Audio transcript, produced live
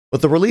With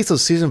the release of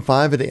Season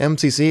 5 of the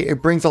MCC,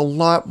 it brings a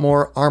lot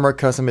more armor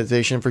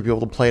customization for people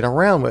to play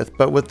around with,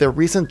 but with the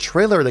recent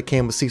trailer that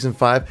came with Season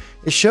 5,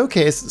 it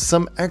showcased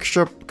some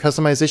extra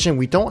customization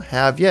we don't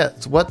have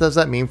yet. So what does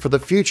that mean for the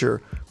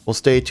future? We'll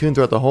stay tuned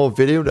throughout the whole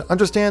video to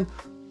understand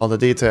all the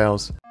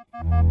details.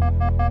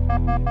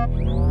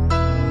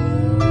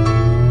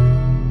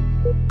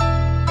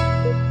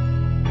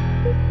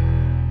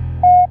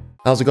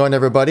 How's it going,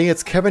 everybody?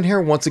 It's Kevin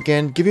here once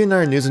again, giving you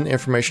another news and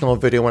informational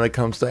video when it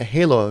comes to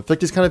Halo. If you like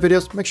these kind of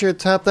videos, make sure to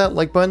tap that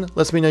like button.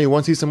 Lets me know you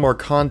want to see some more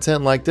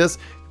content like this.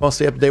 If you want to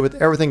stay up to date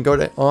with everything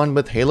going on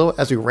with Halo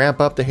as we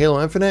ramp up to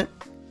Halo Infinite,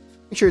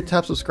 make sure you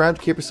tap subscribe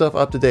to keep yourself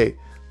up to date.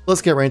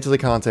 Let's get right into the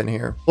content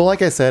here. Well,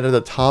 like I said at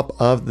the top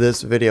of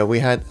this video, we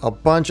had a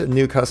bunch of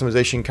new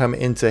customization come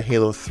into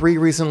Halo 3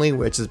 recently,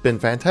 which has been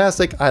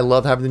fantastic. I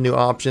love having the new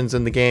options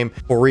in the game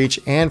for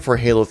Reach and for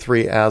Halo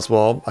 3 as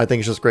well. I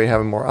think it's just great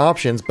having more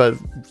options, but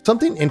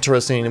something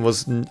interesting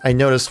was I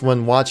noticed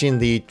when watching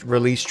the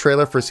release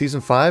trailer for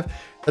Season 5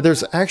 that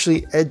there's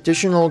actually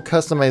additional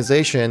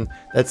customization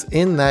that's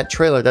in that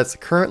trailer that's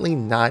currently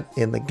not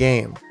in the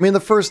game. I mean, the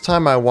first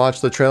time I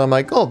watched the trailer, I'm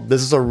like, oh,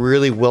 this is a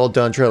really well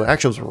done trailer.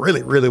 Actually, it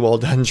was a really well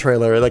done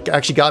trailer. Like,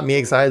 actually got me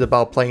excited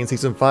about playing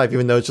Season 5,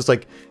 even though it's just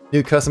like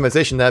new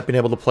customization that I've been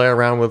able to play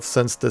around with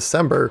since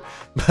December.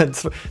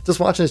 But just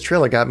watching this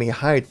trailer got me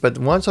hyped. But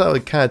once I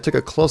kind of took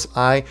a close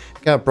eye,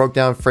 kind of broke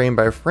down frame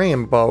by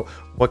frame about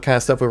what kind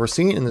of stuff we were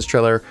seeing in this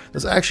trailer,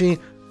 there's actually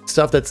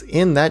stuff that's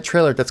in that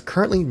trailer that's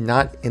currently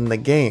not in the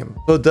game.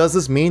 So does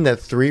this mean that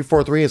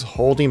 343 is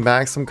holding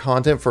back some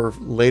content for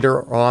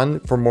later on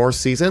for more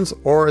seasons,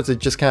 or is it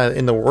just kind of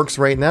in the works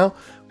right now?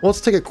 Well,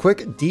 let's take a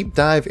quick deep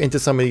dive into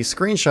some of these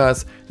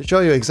screenshots to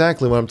show you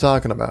exactly what I'm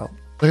talking about.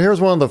 So here's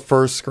one of the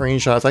first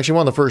screenshots, actually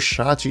one of the first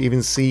shots you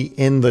even see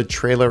in the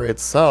trailer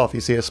itself.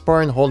 You see a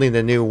Spartan holding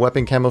the new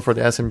weapon camo for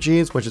the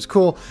SMGs, which is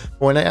cool.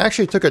 But when I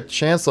actually took a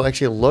chance to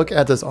actually look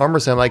at this armor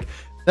set, I'm like,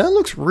 that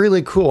looks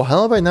really cool.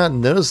 How have I not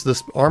noticed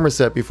this armor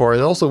set before?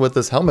 And also with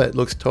this helmet, it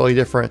looks totally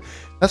different.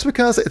 That's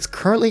because it's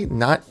currently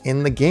not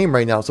in the game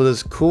right now. So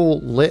this cool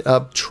lit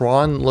up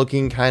Tron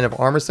looking kind of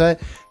armor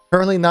set,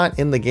 currently not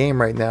in the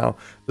game right now.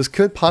 This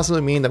could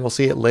possibly mean that we'll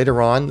see it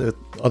later on with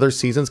other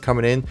seasons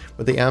coming in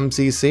with the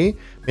MCC.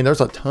 I mean,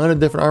 there's a ton of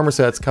different armor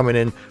sets coming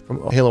in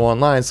from Halo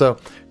Online. So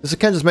this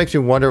kind of just makes me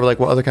wonder like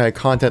what other kind of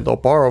content they'll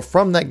borrow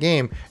from that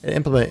game and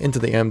implement into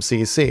the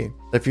MCC.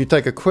 If you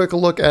take a quick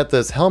look at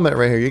this helmet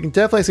right here, you can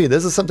definitely see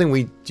this is something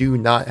we do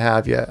not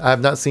have yet. I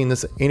have not seen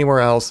this anywhere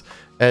else.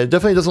 It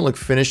definitely doesn't look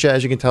finished yet.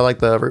 As you can tell, like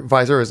the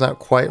visor is not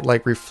quite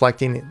like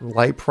reflecting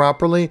light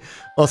properly,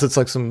 unless it's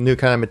like some new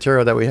kind of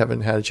material that we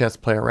haven't had a chance to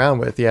play around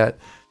with yet.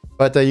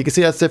 But you can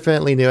see that's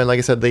definitely new. And like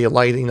I said, the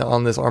lighting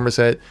on this armor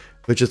set,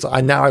 which is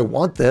now I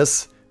want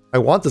this. I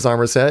want this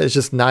armor set. It's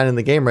just not in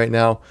the game right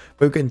now.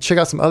 But we can check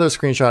out some other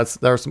screenshots.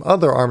 There are some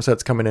other armor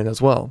sets coming in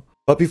as well.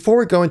 But before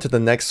we go into the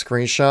next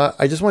screenshot,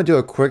 I just want to do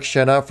a quick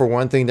shout out for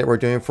one thing that we're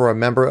doing for a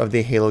member of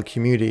the Halo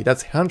community.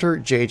 That's Hunter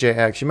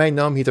JJX. You might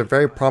know him. He's a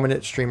very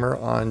prominent streamer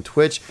on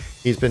Twitch.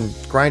 He's been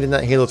grinding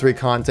that Halo 3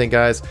 content,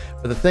 guys.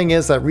 But the thing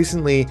is that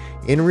recently,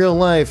 in real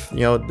life,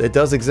 you know, it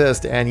does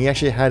exist, and he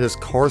actually had his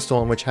car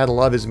stolen, which had a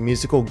lot of his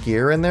musical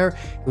gear in there.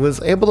 He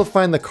was able to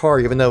find the car,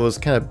 even though it was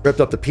kind of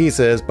ripped up to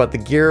pieces, but the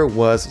gear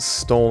was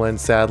stolen,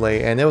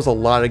 sadly. And it was a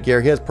lot of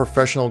gear. He has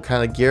professional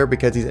kind of gear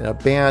because he's in a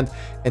band,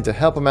 and to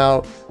help him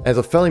out as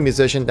a fellow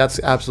musician, that's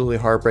absolutely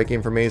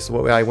heartbreaking for me. So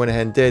what I went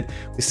ahead and did,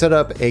 we set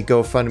up a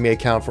GoFundMe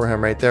account for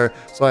him right there.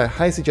 So I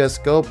highly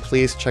suggest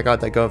please check out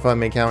that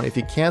GoFundMe account. If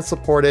you can't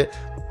support it,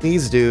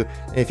 please do.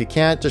 And if you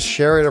can't, just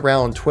share it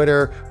around on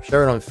Twitter,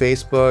 share it on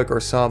Facebook or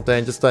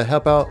something, just to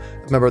help out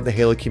a member of the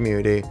Halo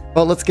community.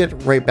 But let's get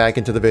right back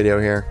into the video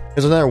here.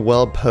 Here's another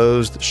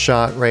well-posed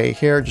shot right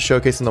here, just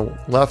showcasing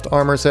the left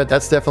armor set.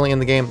 That's definitely in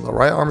the game. The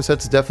right armor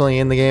set's definitely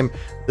in the game.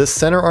 This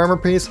center armor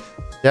piece,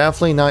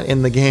 definitely not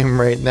in the game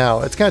right now.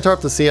 It's kind of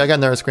tough to see. I got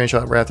another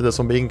screenshot right after this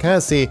one, but you can kind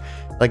of see,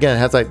 again, it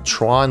has like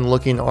Tron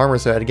looking armor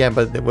set again,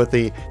 but with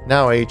the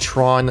now a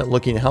Tron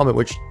looking helmet,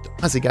 which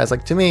honestly, guys,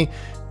 like to me,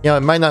 you know,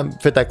 it might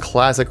not fit that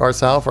classic art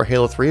style for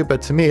Halo 3,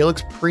 but to me, it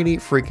looks pretty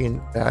freaking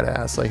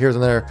badass. Like here's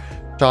another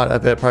shot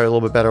of it, probably a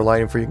little bit better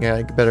lighting for you to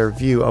get a better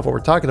view of what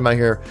we're talking about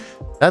here.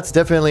 That's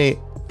definitely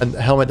a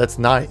helmet that's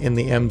not in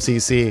the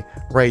MCC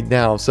right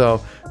now.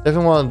 So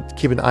definitely want to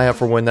keep an eye out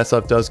for when that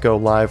stuff does go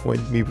live,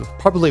 when we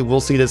probably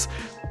will see this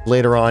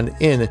later on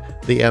in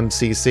the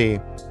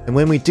MCC. And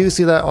when we do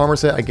see that armor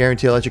set, I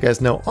guarantee I'll let you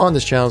guys know on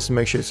this channel, so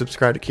make sure you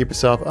subscribe to keep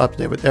yourself up to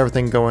date with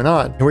everything going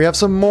on. And we have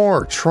some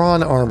more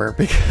Tron armor.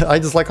 I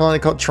just like calling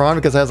it called Tron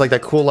because it has like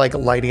that cool like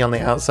lighting on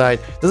the outside.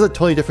 This is a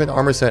totally different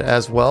armor set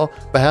as well,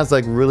 but has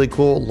like really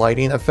cool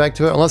lighting effect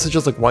to it, unless it's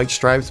just like white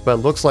stripes, but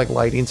it looks like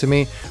lighting to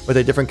me with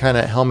a different kind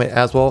of helmet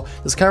as well.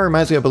 This kind of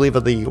reminds me, I believe,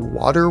 of the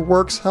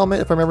Waterworks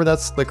helmet, if I remember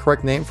that's the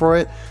correct name for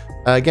it.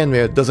 Again,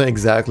 it doesn't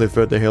exactly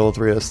fit the Halo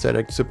 3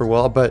 aesthetic super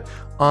well, but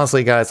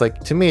honestly, guys,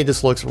 like to me, it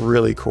just looks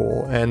really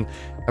cool, and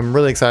I'm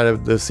really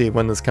excited to see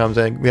when this comes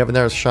in. We have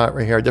another shot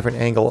right here, a different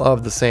angle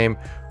of the same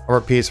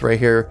armor piece right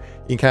here.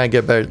 You can kind of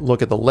get a better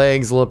look at the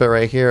legs a little bit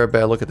right here, a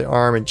better look at the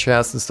arm and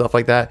chest and stuff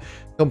like that.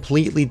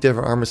 Completely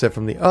different armor set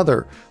from the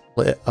other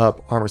lit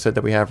up armor set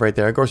that we have right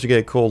there. Of course, you get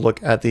a cool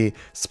look at the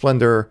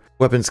Splendor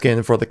weapon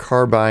skin for the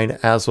carbine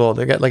as well.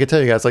 They got, like I tell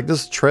you guys, like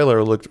this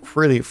trailer looked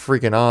really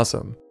freaking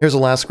awesome. Here's the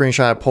last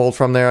screenshot I pulled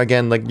from there.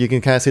 Again, like you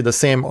can kind of see the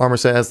same armor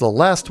set as the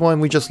last one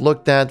we just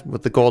looked at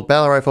with the gold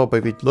battle rifle, but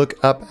if you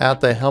look up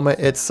at the helmet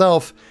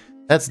itself,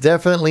 that's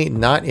definitely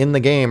not in the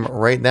game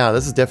right now.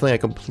 This is definitely a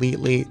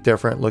completely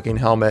different looking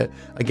helmet.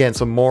 Again,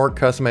 some more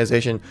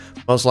customization,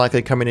 most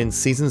likely coming in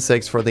Season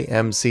 6 for the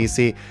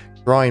MCC,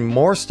 drawing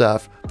more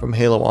stuff from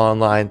Halo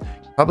Online,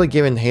 probably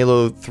giving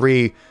Halo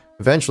 3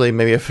 eventually,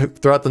 maybe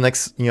throughout the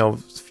next,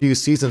 few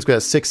seasons, we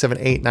have 6, 7,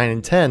 8, 9,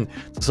 and 10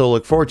 to still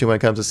look forward to when it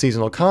comes to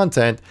seasonal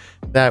content,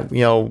 that,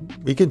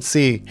 we could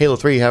see Halo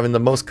 3 having the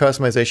most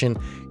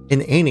customization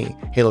in any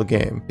Halo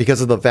game because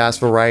of the vast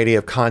variety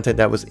of content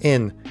that was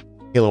in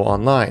Halo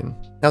Online.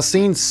 Now,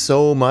 seeing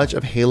so much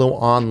of Halo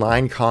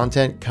Online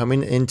content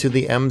coming into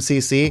the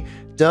MCC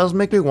does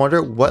make me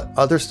wonder what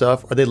other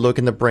stuff are they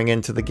looking to bring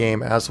into the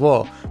game as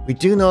well. We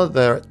do know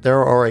that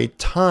there are a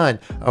ton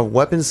of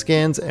weapon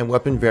skins and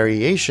weapon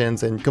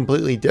variations and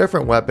completely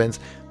different weapons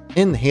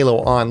in Halo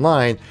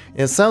Online,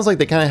 and it sounds like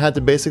they kind of had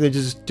to basically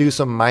just do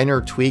some minor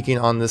tweaking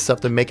on this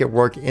stuff to make it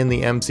work in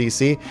the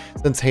MCC,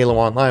 since Halo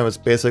Online was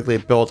basically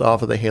built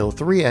off of the Halo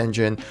 3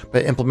 engine,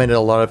 but implemented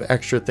a lot of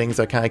extra things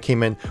that kind of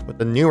came in with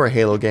the newer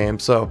Halo game.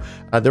 So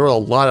there were a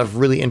lot of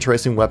really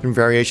interesting weapon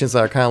variations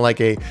that are kind of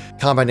like a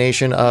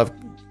combination of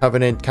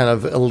Covenant kind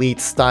of elite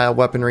style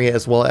weaponry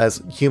as well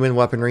as human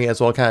weaponry as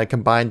well, kind of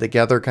combined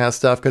together kind of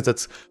stuff, because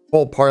it's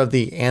all part of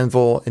the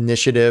Anvil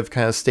initiative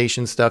kind of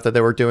station stuff that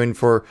they were doing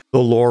for the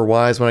lore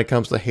wise when it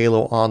comes to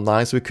Halo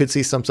Online. So we could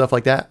see some stuff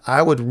like that.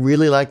 I would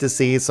really like to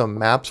see some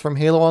maps from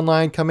Halo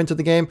Online come into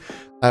the game.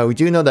 We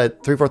do know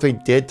that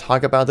 343 did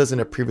talk about this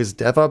in a previous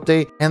dev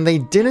update, and they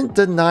didn't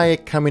deny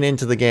it coming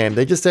into the game.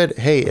 They just said,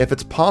 hey, if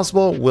it's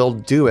possible, we'll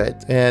do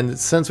it. And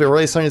since we're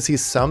already starting to see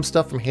some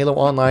stuff from Halo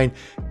Online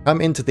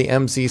come into the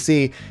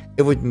MCC,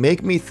 it would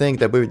make me think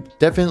that we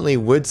definitely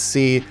would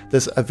see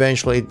this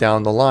eventually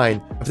down the line.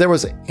 If there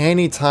was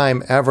any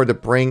time ever to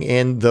bring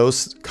in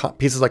those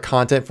pieces of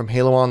content from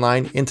Halo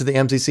Online into the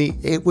MCC,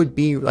 it would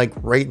be like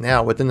right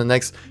now, within the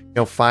next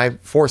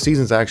 4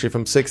 seasons actually,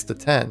 from 6 to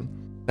 10.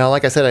 Now,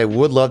 like I said, I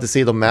would love to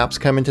see the maps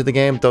come into the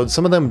game, though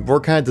some of them were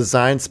kind of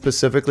designed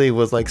specifically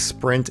with like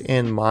sprint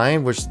in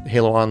mind, which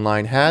Halo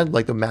Online had.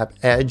 Like the map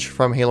Edge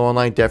from Halo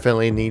Online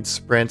definitely needs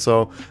sprint,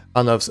 so I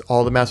don't know if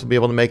all the maps will be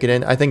able to make it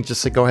in. I think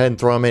just to go ahead and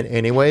throw them in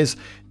anyways,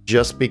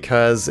 just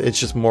because it's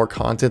just more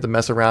content to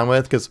mess around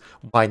with, because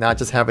why not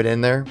just have it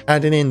in there?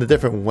 Adding in the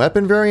different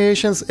weapon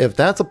variations, if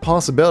that's a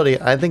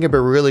possibility, I think it'd be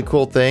a really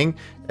cool thing.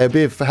 It'd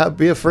be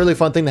a really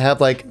fun thing to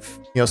have, like,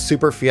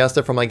 Super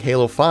Fiesta from like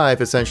Halo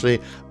 5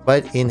 essentially,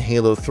 but in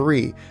Halo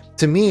 3.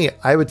 To me,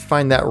 I would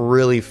find that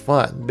really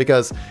fun,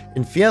 because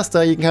in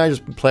Fiesta, you can kind of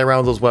just play around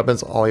with those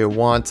weapons all you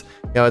want.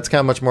 It's kind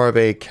of much more of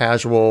a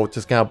casual,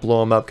 just kind of blow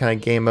them up kind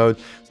of game mode.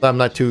 So I'm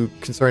not too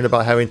concerned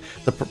about having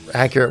the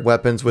accurate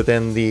weapons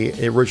within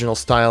the original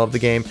style of the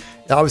game.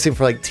 Now, obviously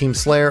for like Team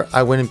Slayer,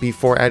 I wouldn't be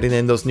for adding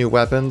in those new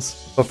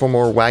weapons, but for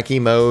more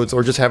wacky modes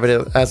or just have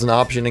it as an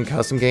option in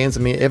custom games,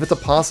 I mean, if it's a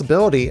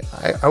possibility,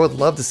 I would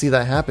love to see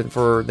that happen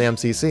for the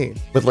MCC.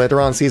 With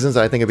later on seasons,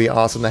 I think it'd be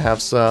awesome to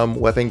have some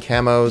weapon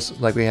camos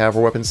like we have,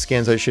 or weapon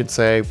skins, I should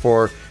say,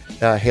 for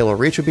Halo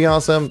Reach would be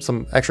awesome.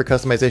 Some extra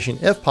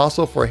customization, if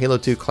possible, for Halo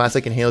 2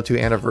 Classic and Halo 2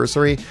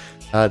 Anniversary.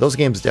 Those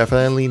games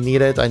definitely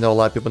need it. I know a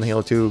lot of people in the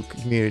Halo 2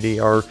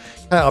 community are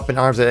kind of up in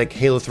arms that like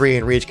Halo 3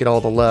 and Reach get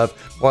all the love.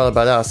 What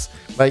about us?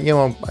 But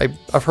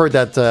I've heard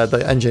that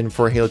the engine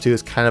for Halo 2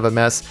 is kind of a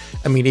mess.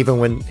 I mean, even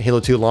when Halo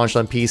 2 launched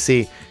on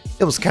PC,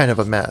 it was kind of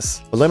a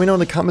mess. But let me know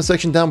in the comment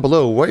section down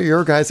below, what are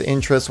your guys'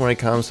 interests when it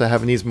comes to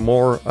having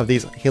more of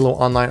these Halo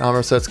Online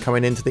armor sets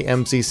coming into the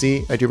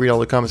MCC? I do read all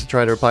the comments and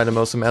try to reply to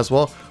most of them as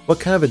well. What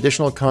kind of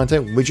additional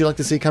content would you like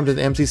to see come to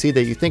the MCC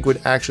that you think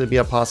would actually be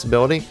a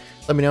possibility?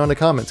 Let me know in the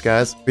comments,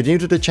 guys. If you're new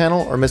to the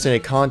channel or missing any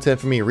content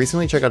from me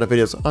recently, check out the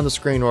videos on the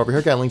screen or over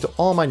here. Got a link to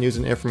all my news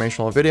and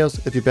informational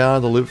videos if you've been out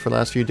of the loop for the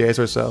last few days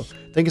or so.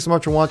 Thank you so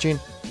much for watching.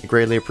 I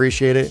greatly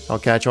appreciate it. I'll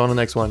catch you on the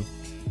next one.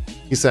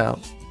 Peace out.